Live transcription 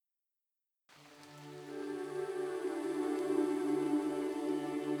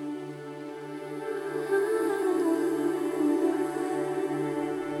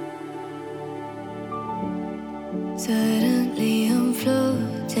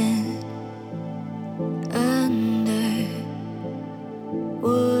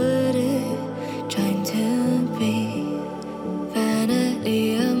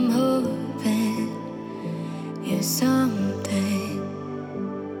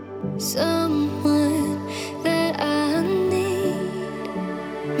someone that I need.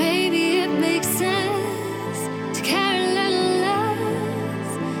 Maybe it makes sense to carry a little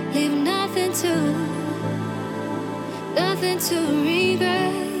less, leave nothing to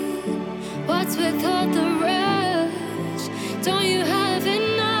regret. What's with all the rush? Don't you have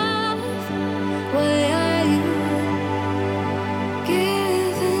enough? Why are you giving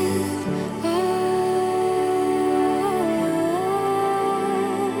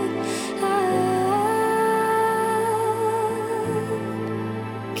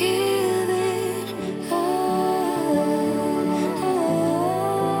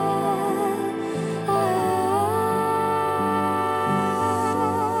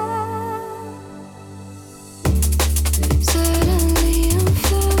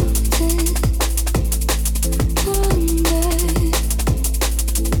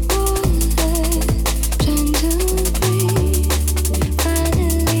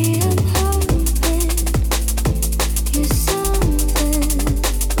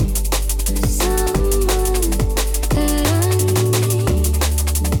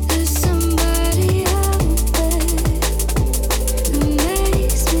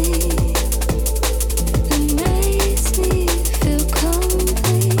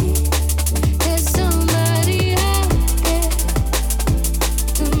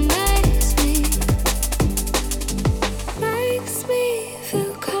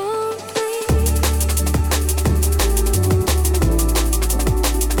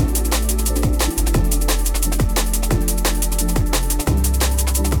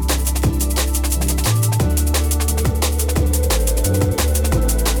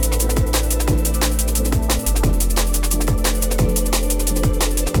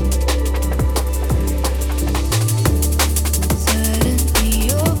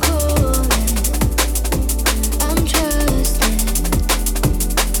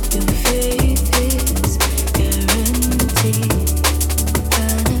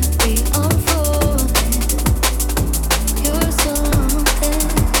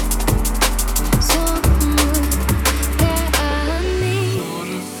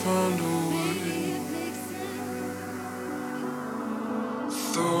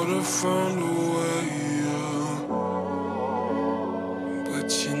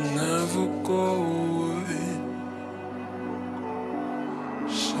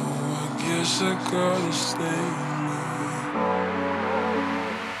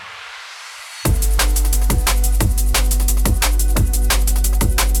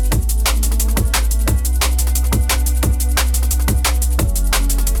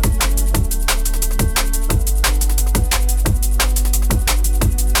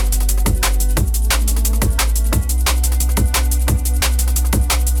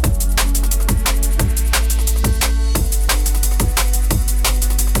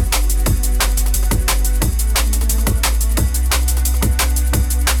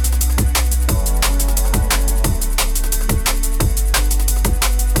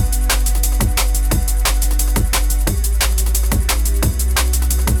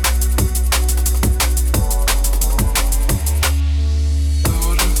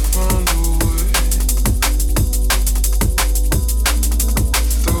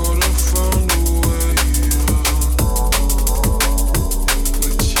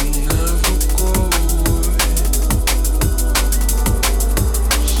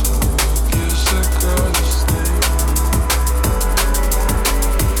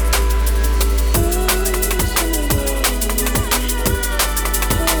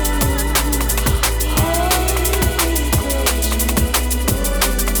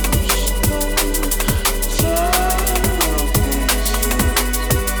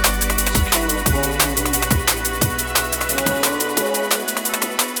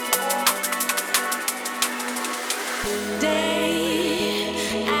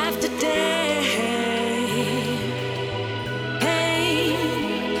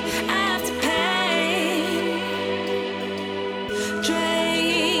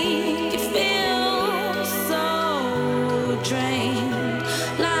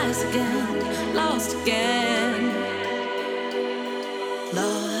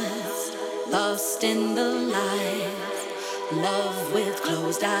lost in the lights, love with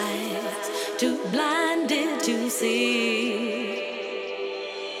closed eyes, too blinded to see.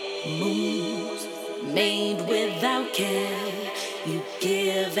 Moves made without care, you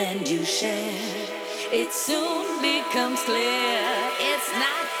give and you share. It soon becomes clear, it's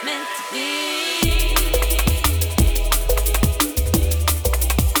not meant to be.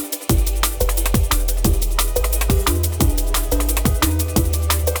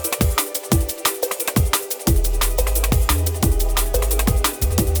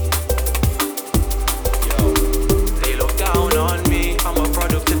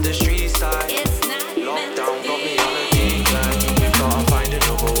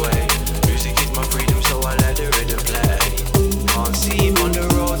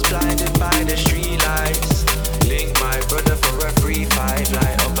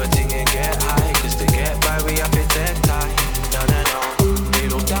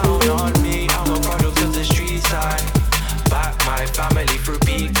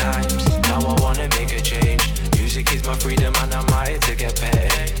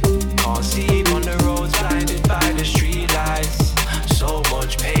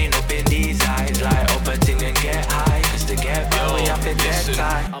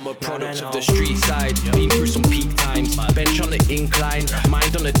 I'm a product of the street side, been through some peak times. Bench on the incline,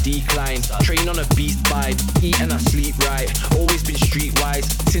 mind on a decline. Train on a beast vibe, eat and I sleep right. Always been streetwise,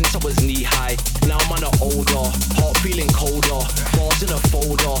 since I was knee high. Now I'm on an older, heart feeling colder. Bars in a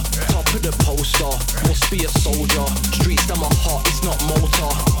folder, top of the poster. Must be a soldier, streets down my heart, it's not motor.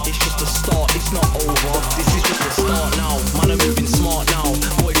 It's just a start, it's not over. This is just the start now, man I'm moving smart now.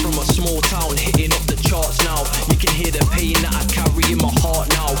 Boy from a small town, hitting up the charts now. You can hear the pain that I carry in my heart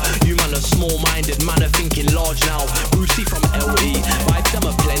now. You man are small-minded, man are thinking large now. Bru-C from LE, vibes them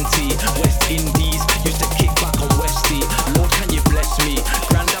are plenty. West Indies, used to kick back on Westie. Lord can you bless me,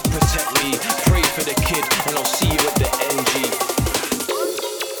 granddad protect me. Pray for the kid and I'll see you at the NG.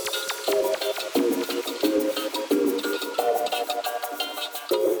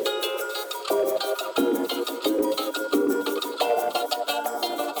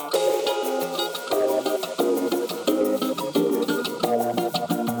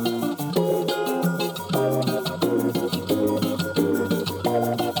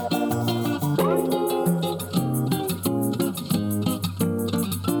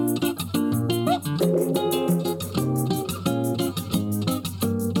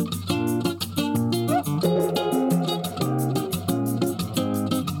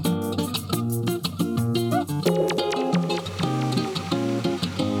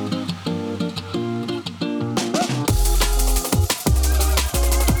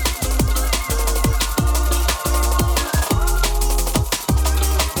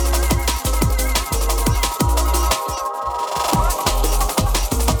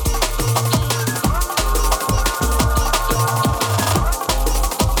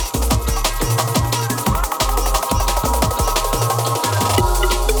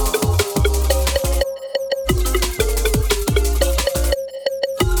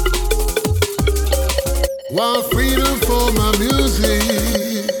 Want freedom for my music.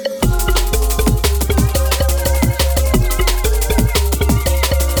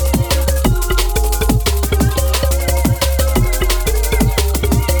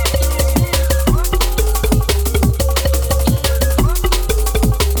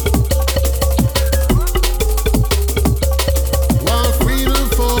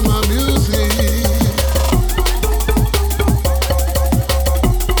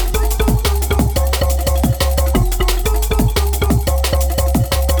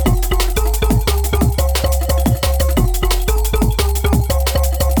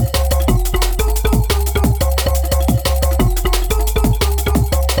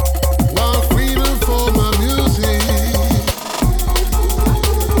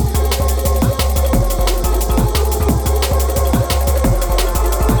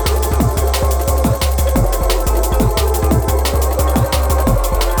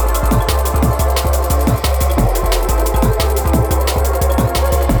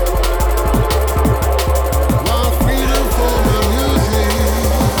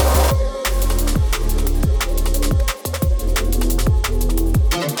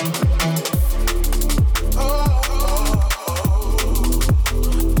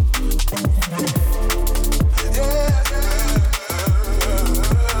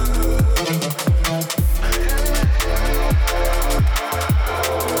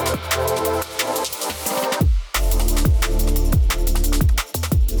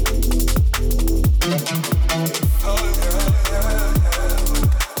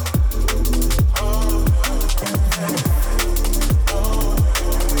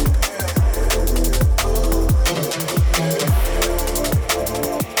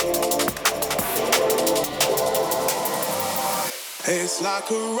 It's like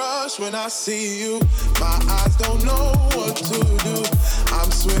a rush when I see you. My eyes don't know what to do.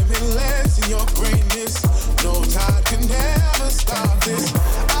 I'm swimming legs in your greatness. No tide can ever stop this.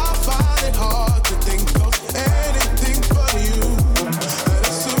 I find it hard to think of anything but you. And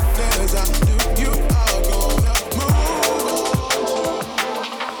as soon as I do, you are gonna move.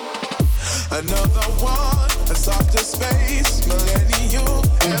 Another one, a softer space, millennial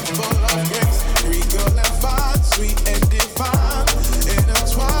and full of grace. Regal and fine, sweet and divine.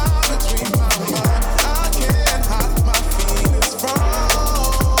 Intertwined between my mind. I can't hide my feelings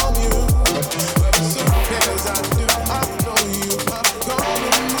from you. But as soon as I do, I know you are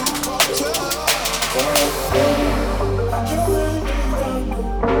gonna move closer.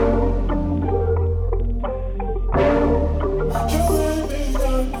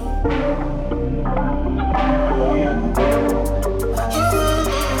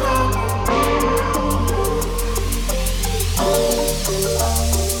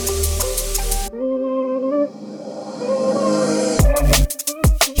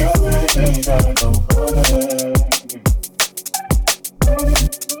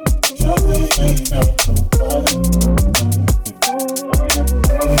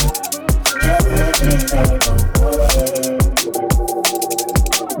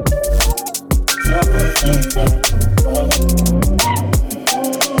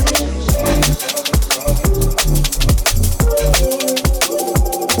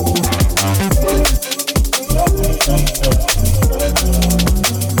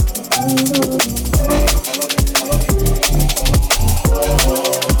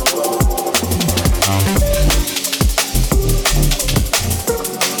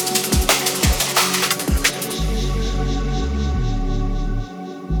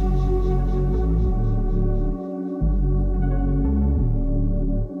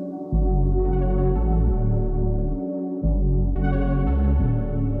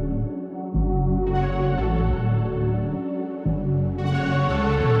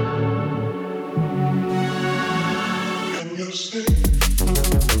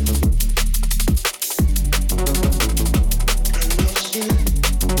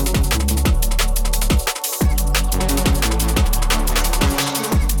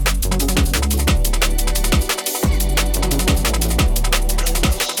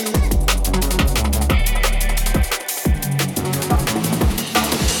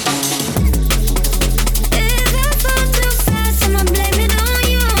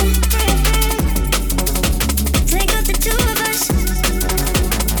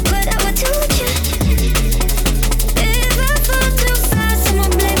 Put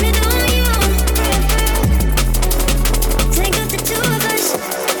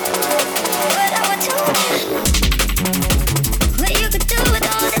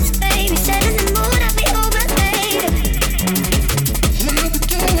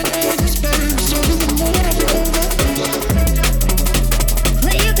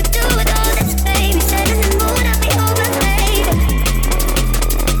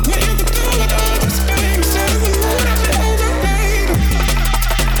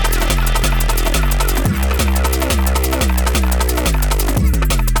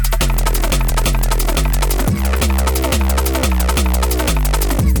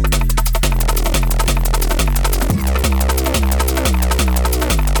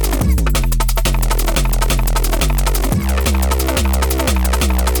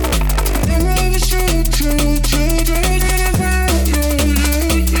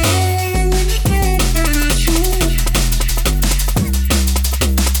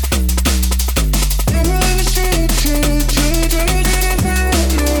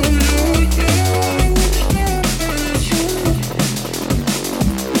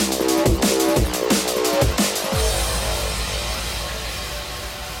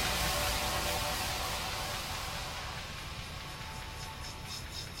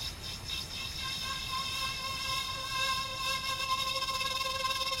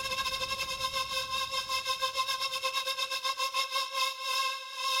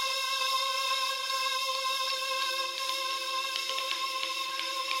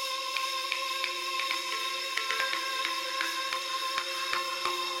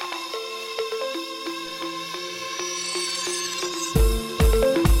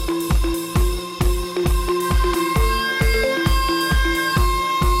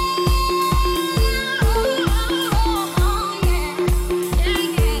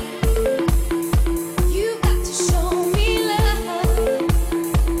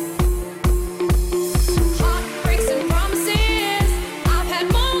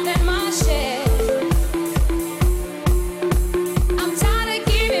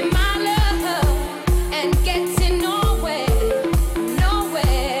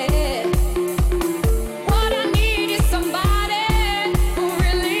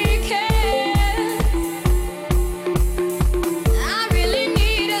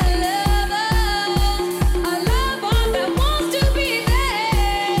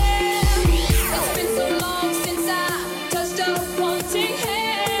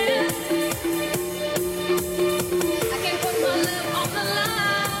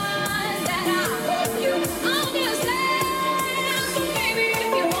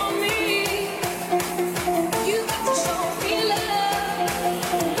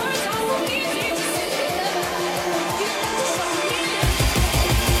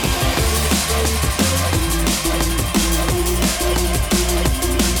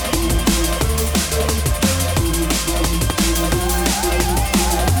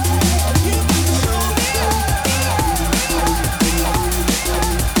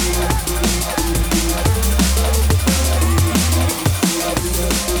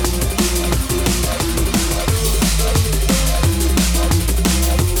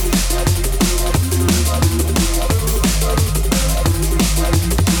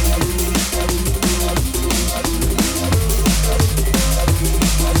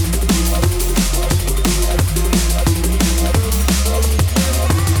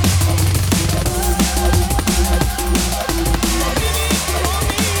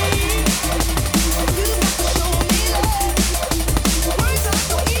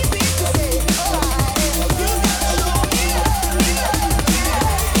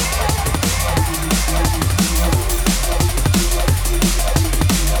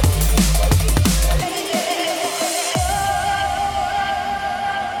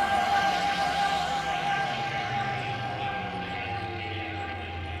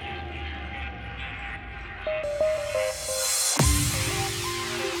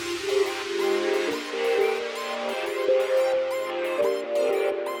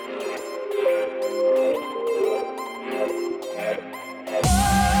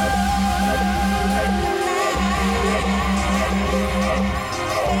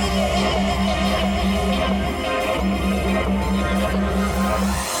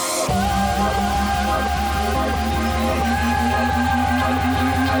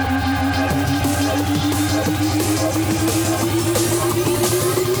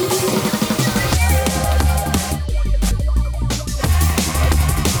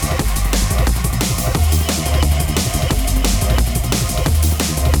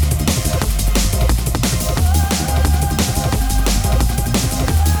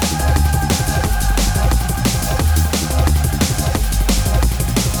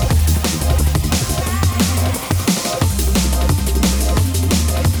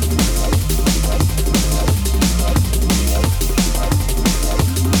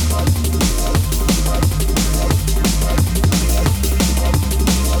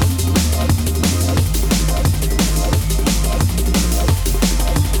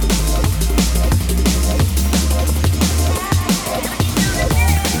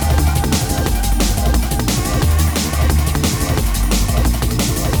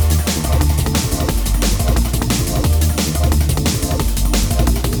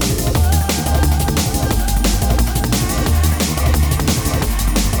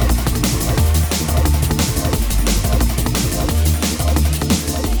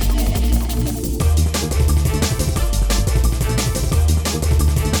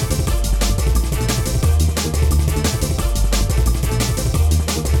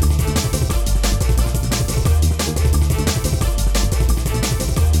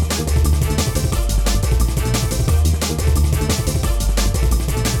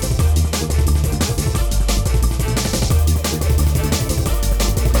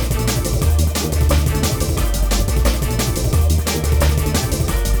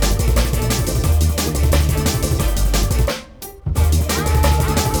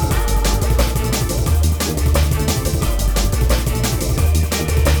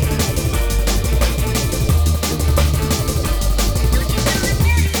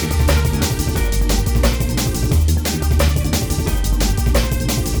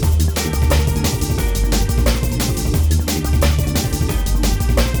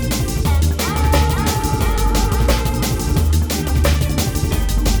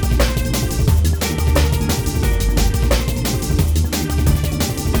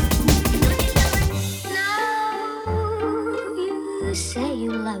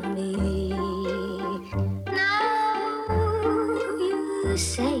love me. No, you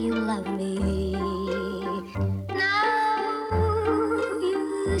say you love me. No,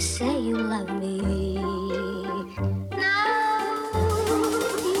 you say you love me. No,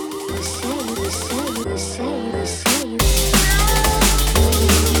 you say you.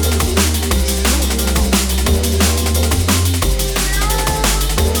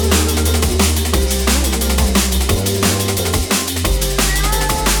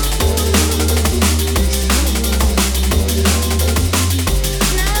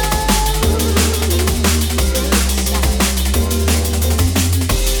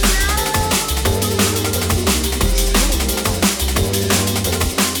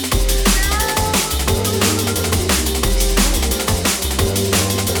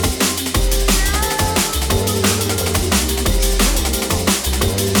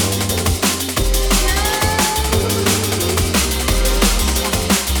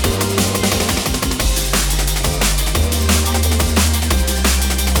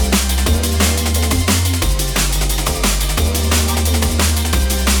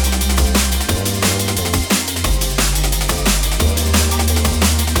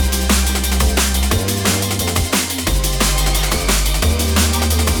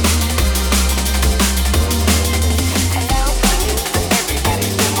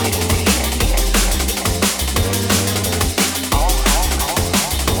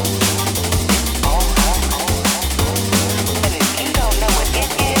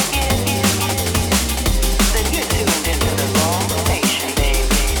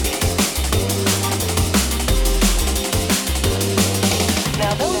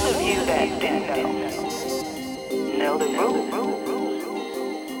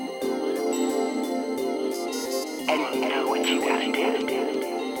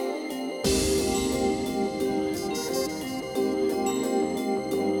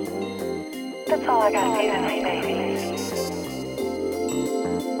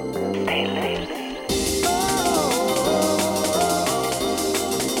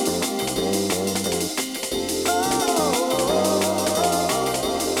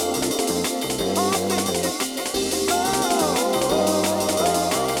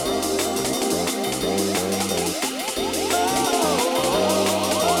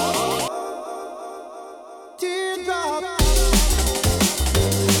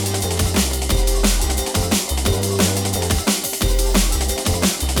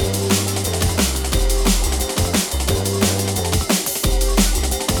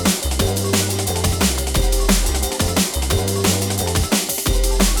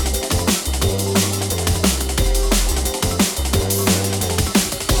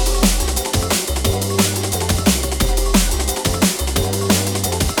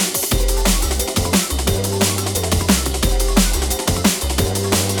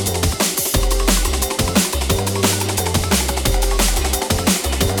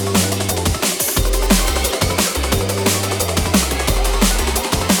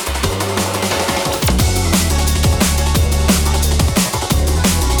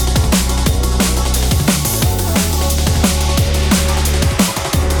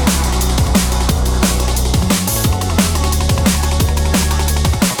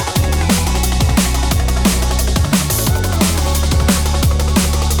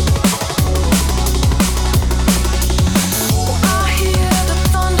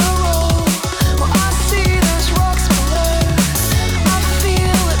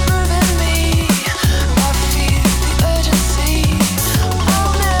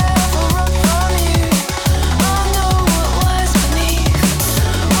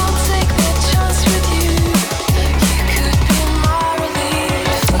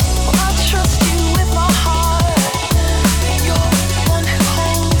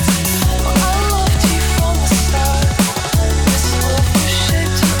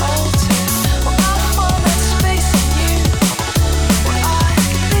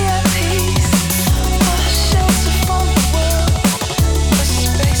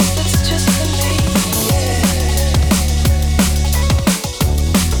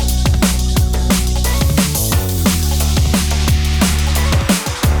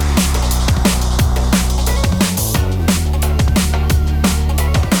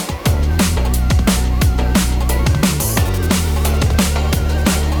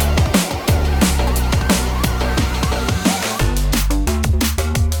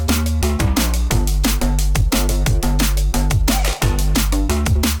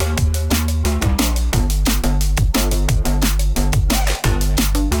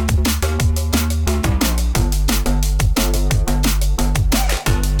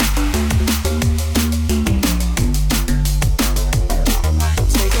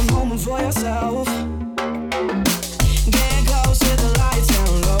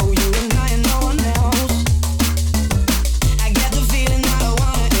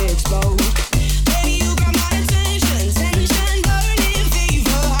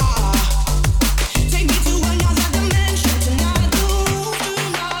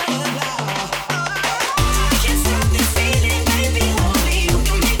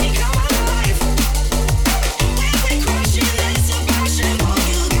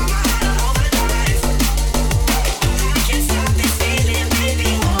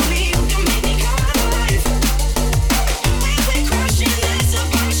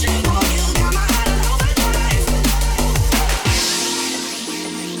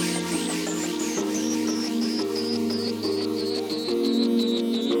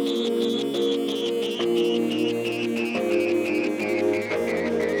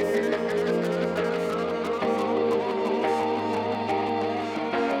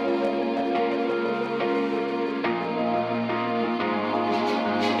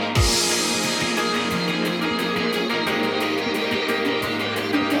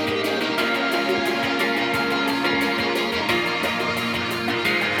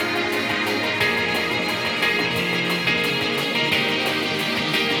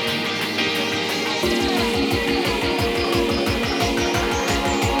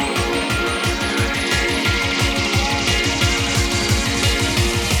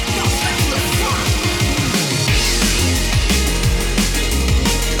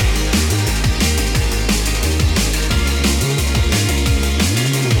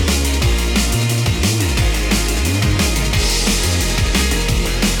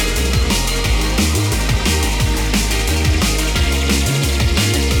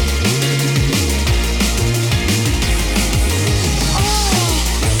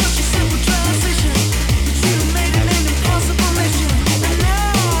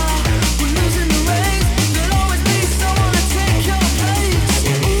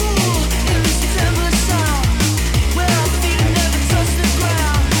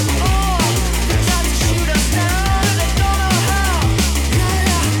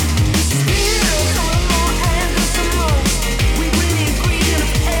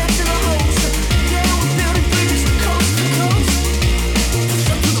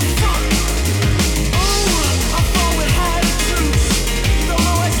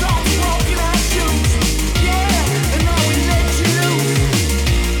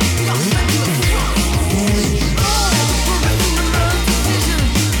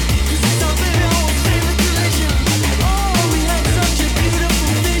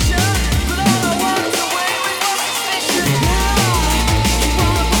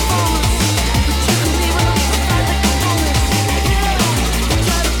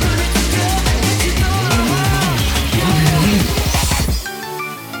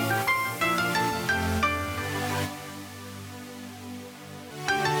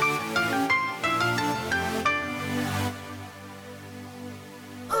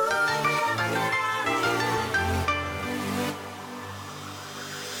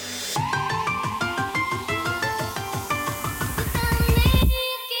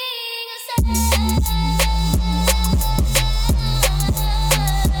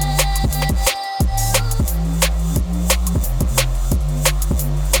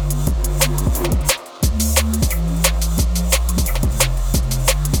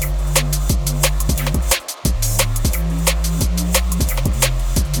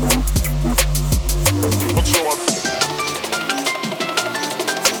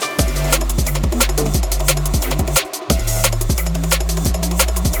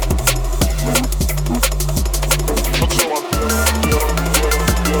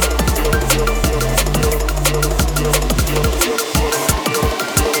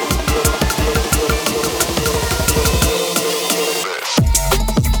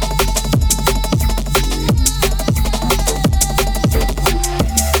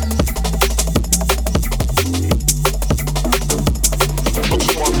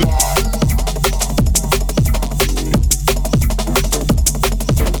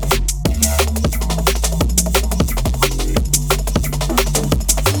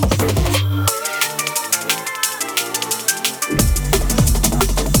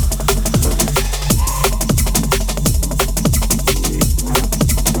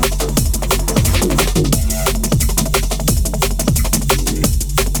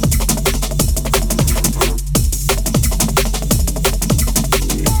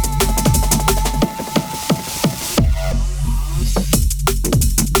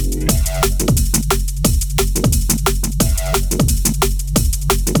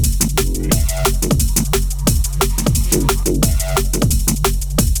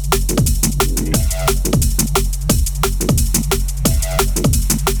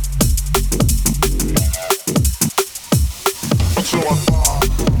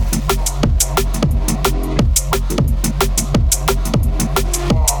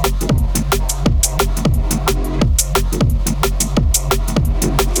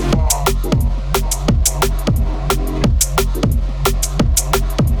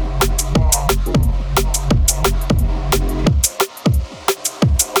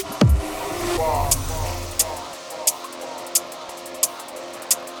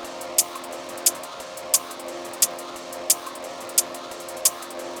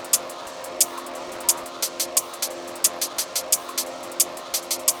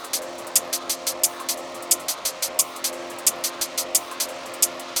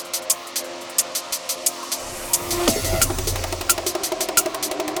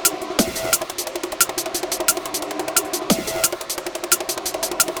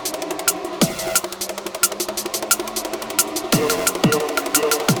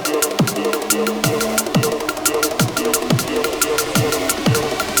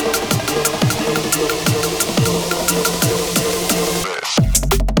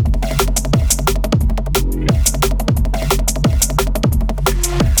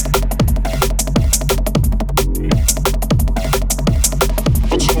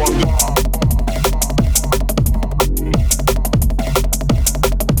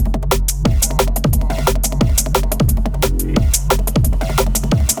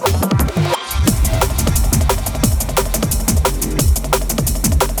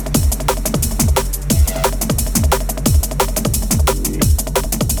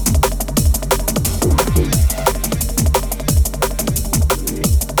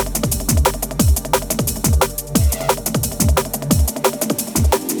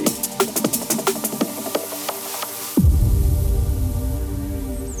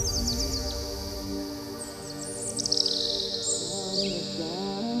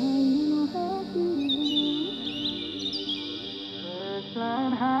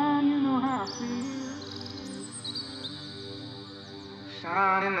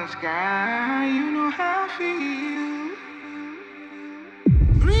 the sky, you know how I feel.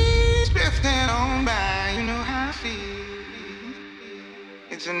 Breeze drifting on by, you know how I feel.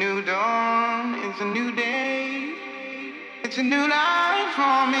 It's a new dawn, it's a new day. It's a new life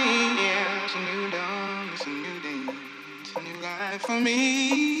for me, yeah. It's a new dawn, it's a new day. It's a new life for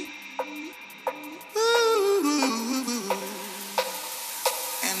me. Ooh,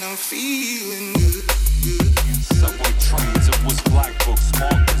 and I'm feeling good. Subway trains, it was black books,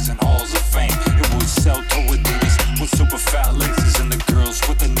 markers, and halls of fame. It was Celto Adidas with super fat laces, and the girls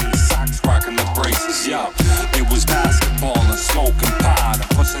with the knee socks rocking the braces. Yo, it was basketball and smoking pot and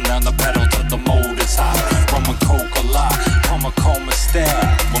pushing down the pedal till the motor's hot. Rum and coke a lot, from a coma stare.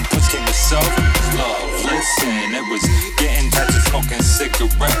 When push came to shove, it was love. Listen, it was getting touched, smoking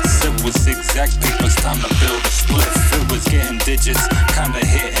cigarettes. It was exact papers, time to build a split. It was getting digits, kinda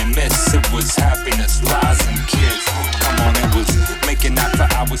hit and miss. It was happiness, lies, and kids. Come on, it was making out for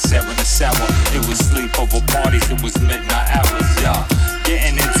hours, sharing a shower. It was sleepover parties, it was midnight hours, yeah.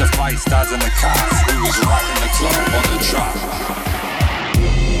 Getting into fight stars in the cars. We was rocking the club on the drop.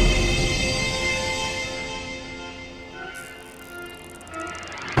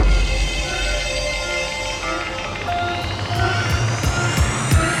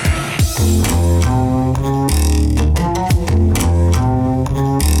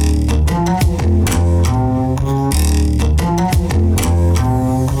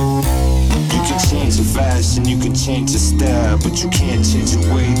 You can change your style, but you can't change the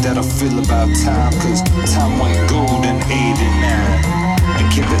way that I feel about time. Cause time went gold in 89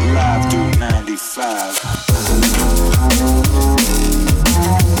 and kept it live through 95.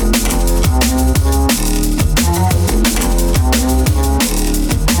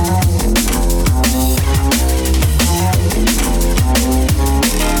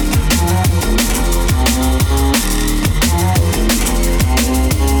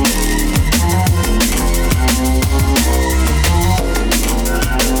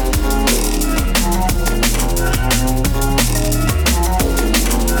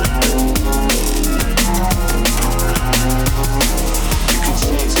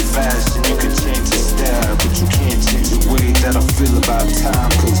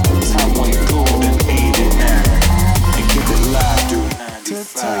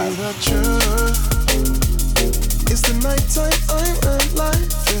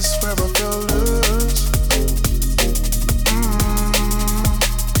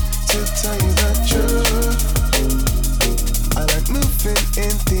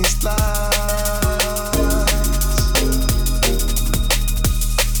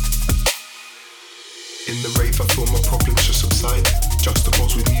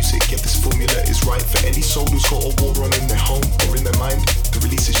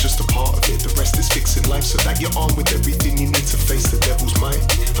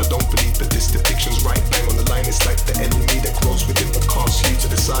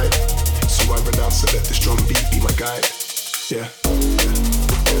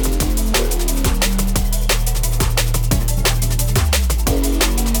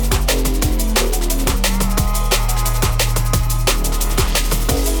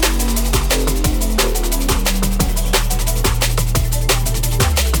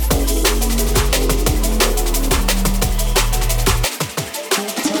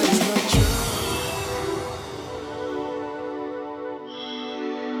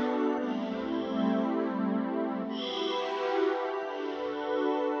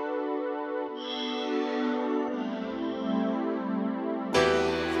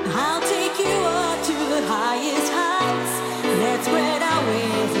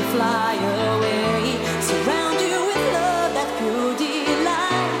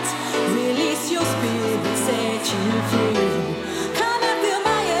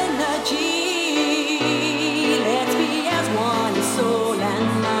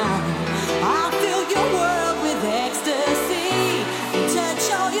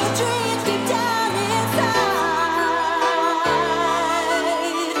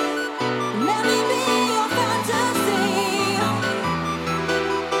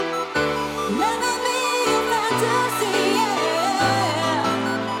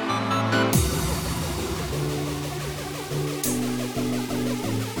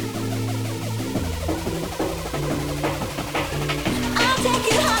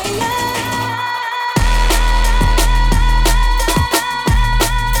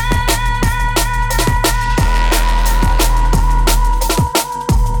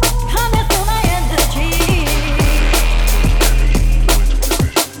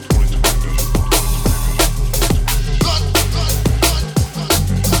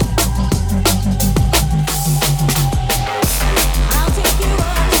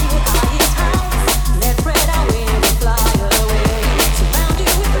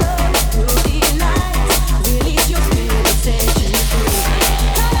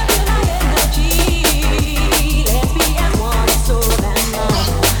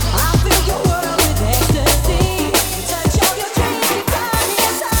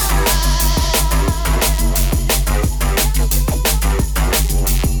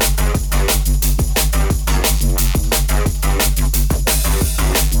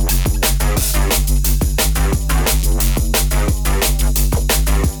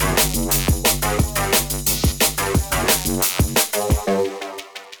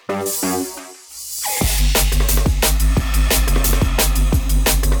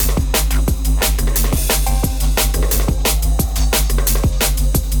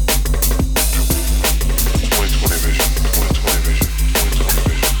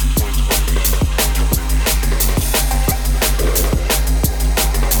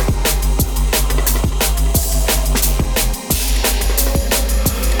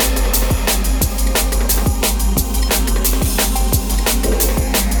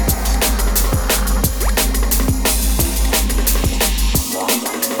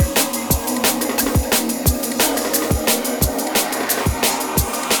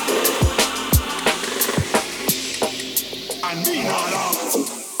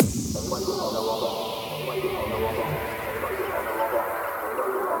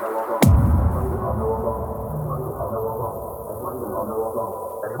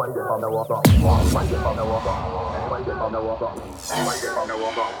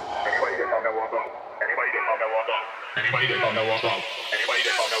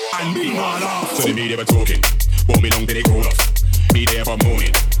 And meanwhile, so the media were talking. Won't be long till they call off. Be there for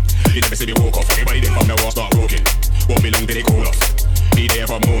morning. You never see me walk off. Anybody there from the wall start walking. Won't be long till they call off. Be there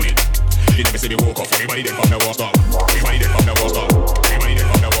for morning. You never see me walk off. Anybody there from the wall start. Anybody there from the wall start. Anybody there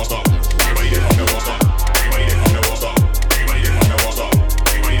from the wall start. Anybody there from the wall start. Anybody there from the wall start. Anybody there from the wall start.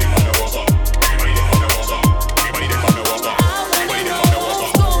 Anybody there from the wall start. Anybody there from the wall start. Anybody there from the wall start. Anybody there from the wall start. Anybody there from the wall start. Anybody there from the wall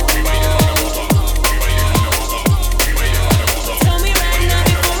start. Anybody there from the wall start. Tell me right now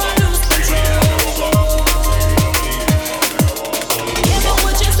before I lose control. If I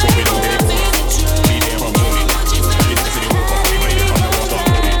would just say what I mean.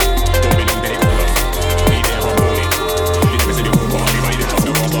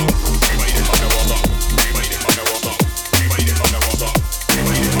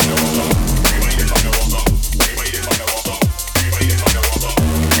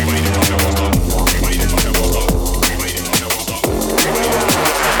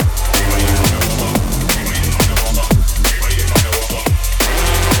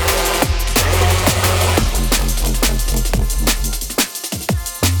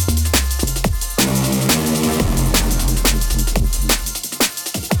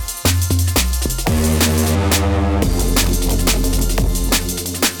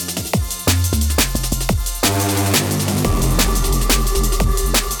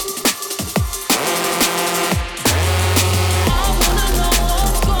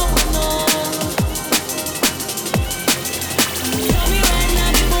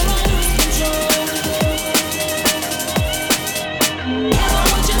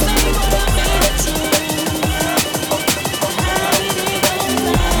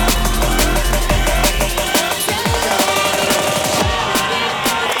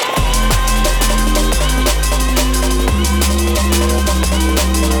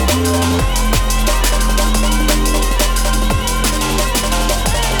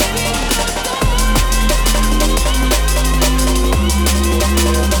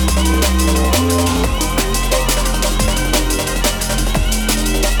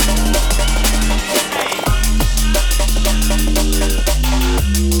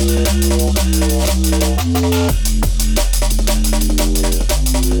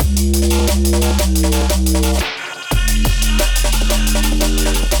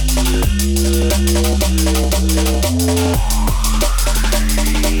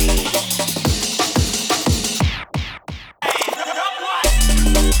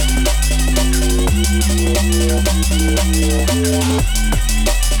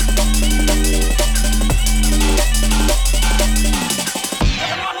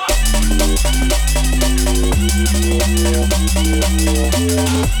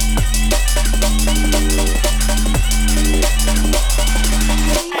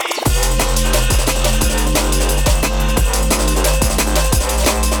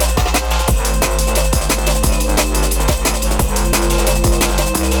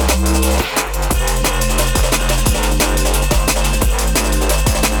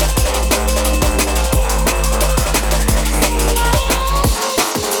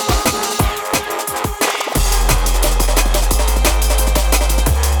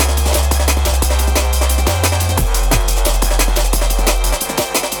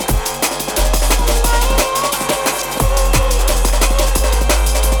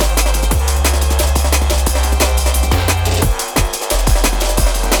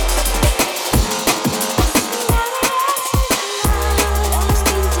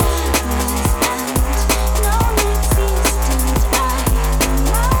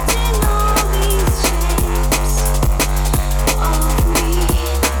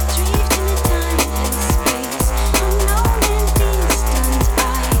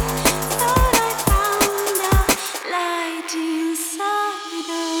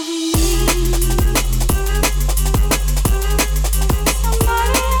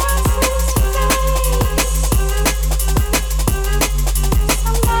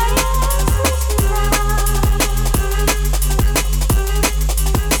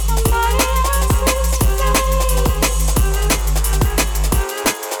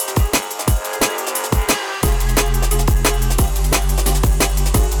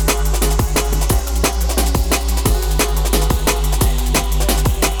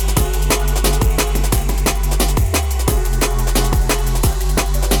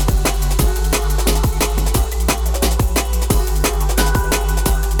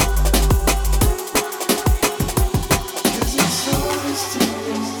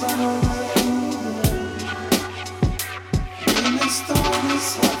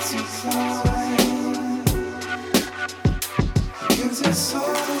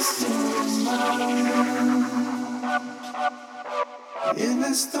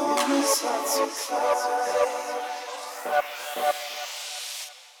 storm is hard to fight.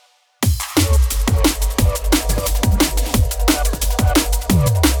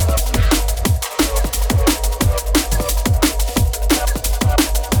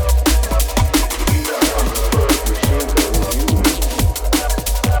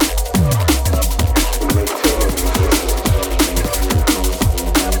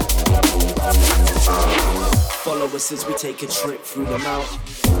 As we take a trip through the mountain,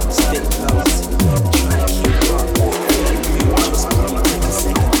 stick close, try and keep up. Just please take a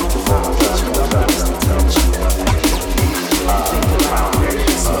second, think about what you love most to touch. Think about it,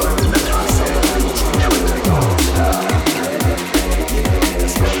 smile,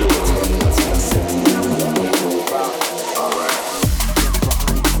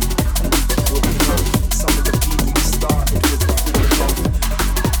 some of the people we started with before the love.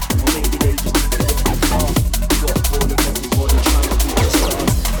 Or maybe they just took a different path. Got bored of everybody trying to be the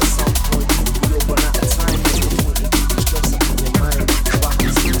stars. At some point, we all run out of time. There's no point in keeping stress up in your mind. But I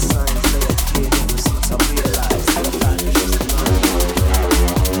can see the signs.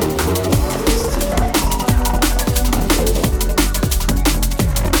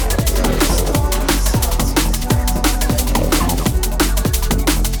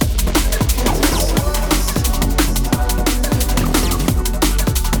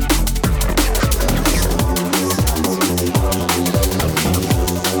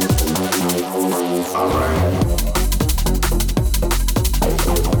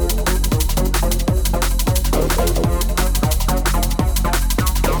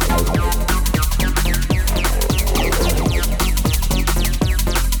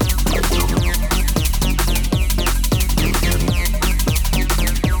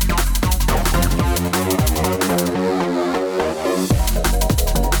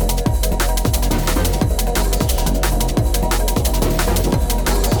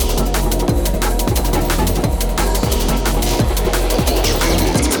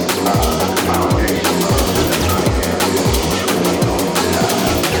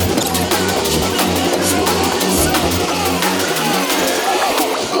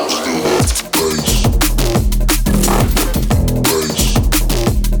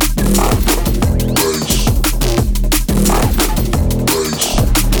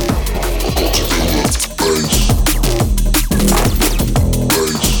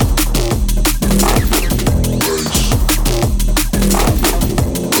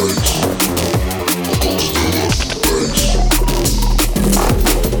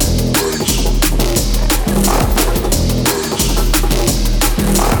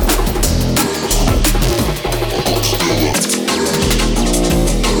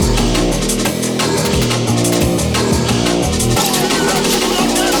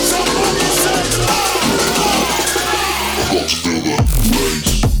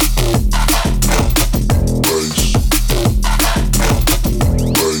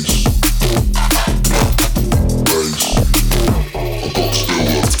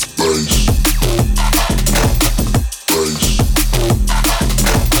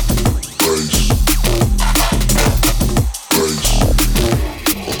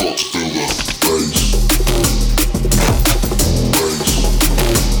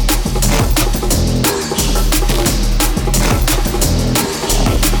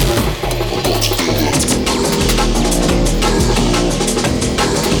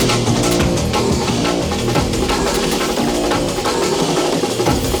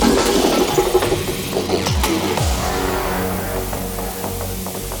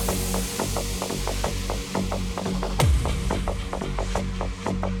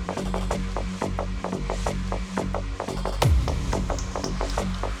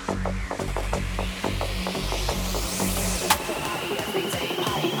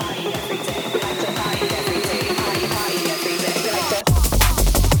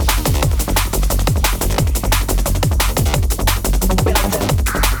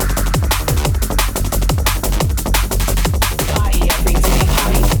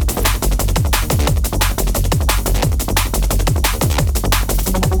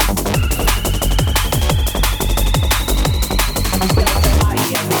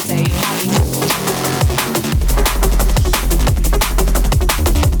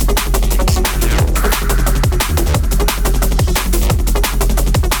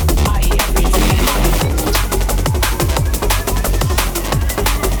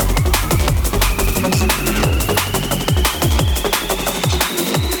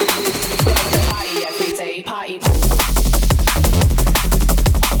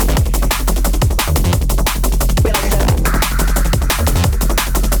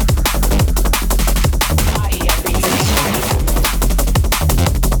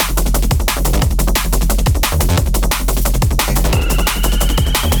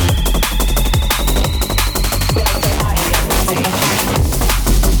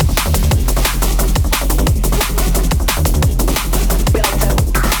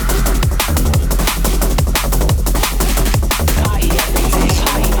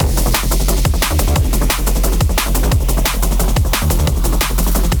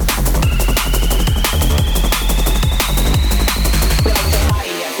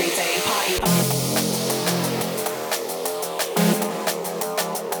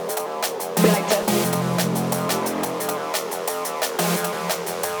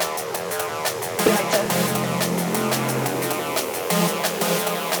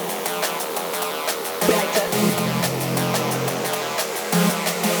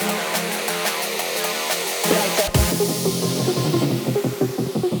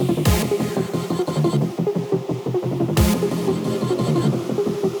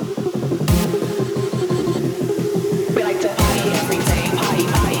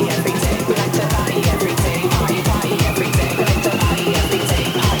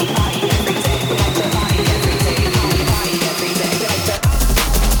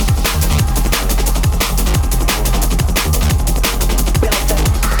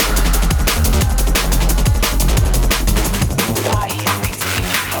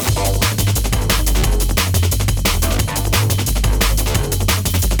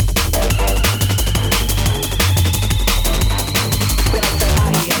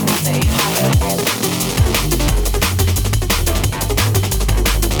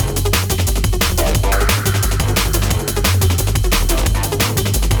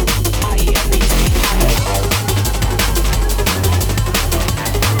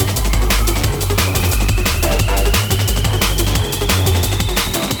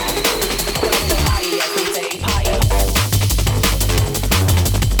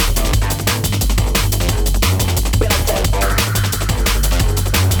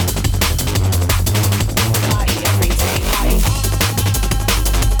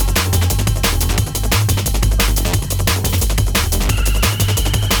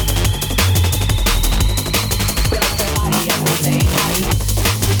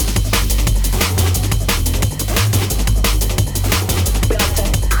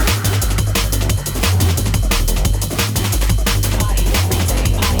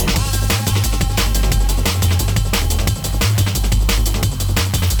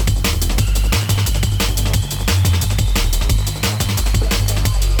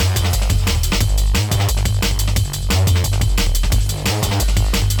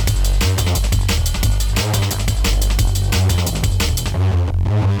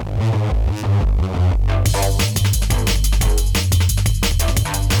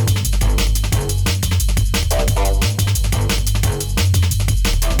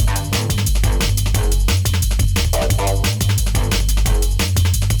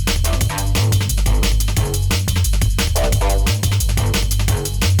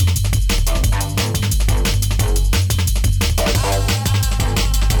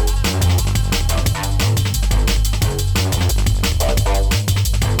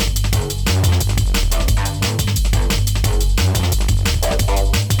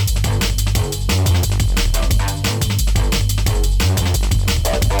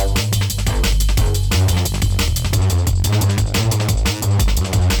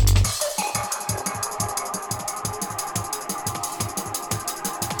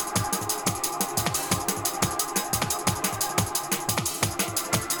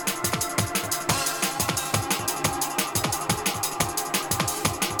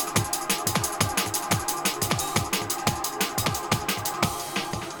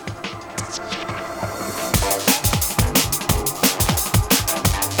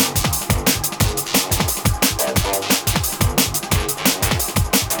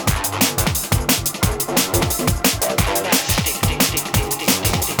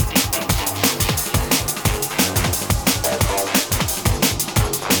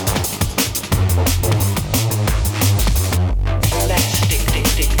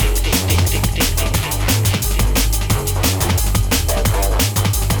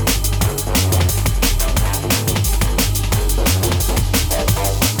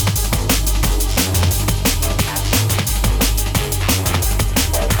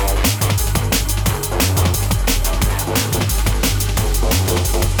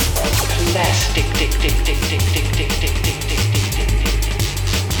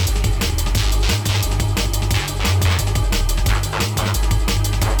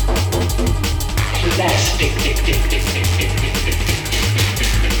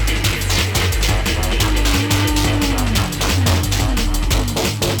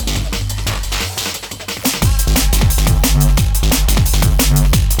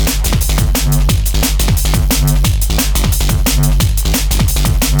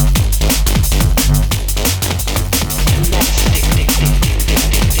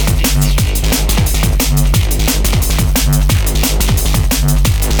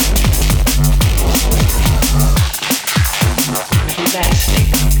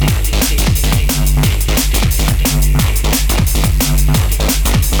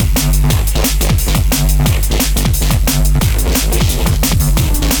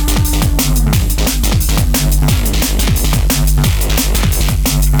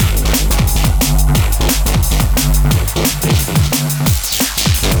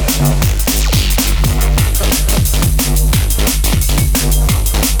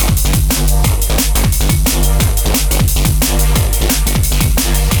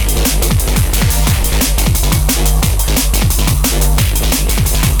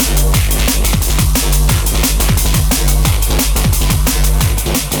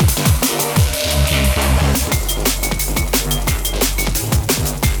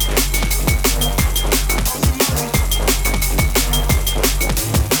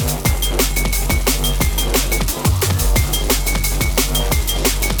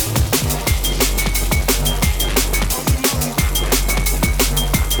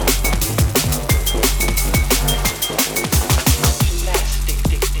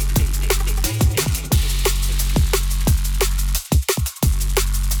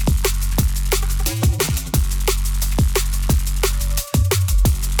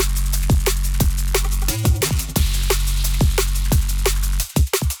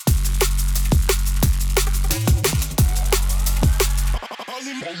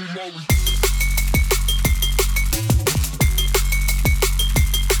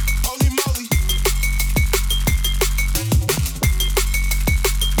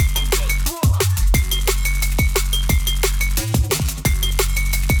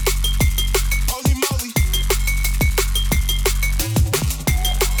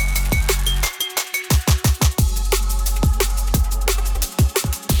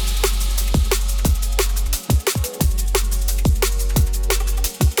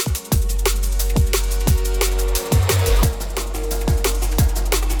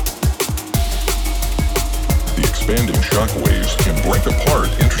 Shockwaves can break apart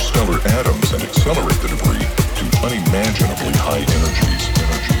interstellar atoms and accelerate the debris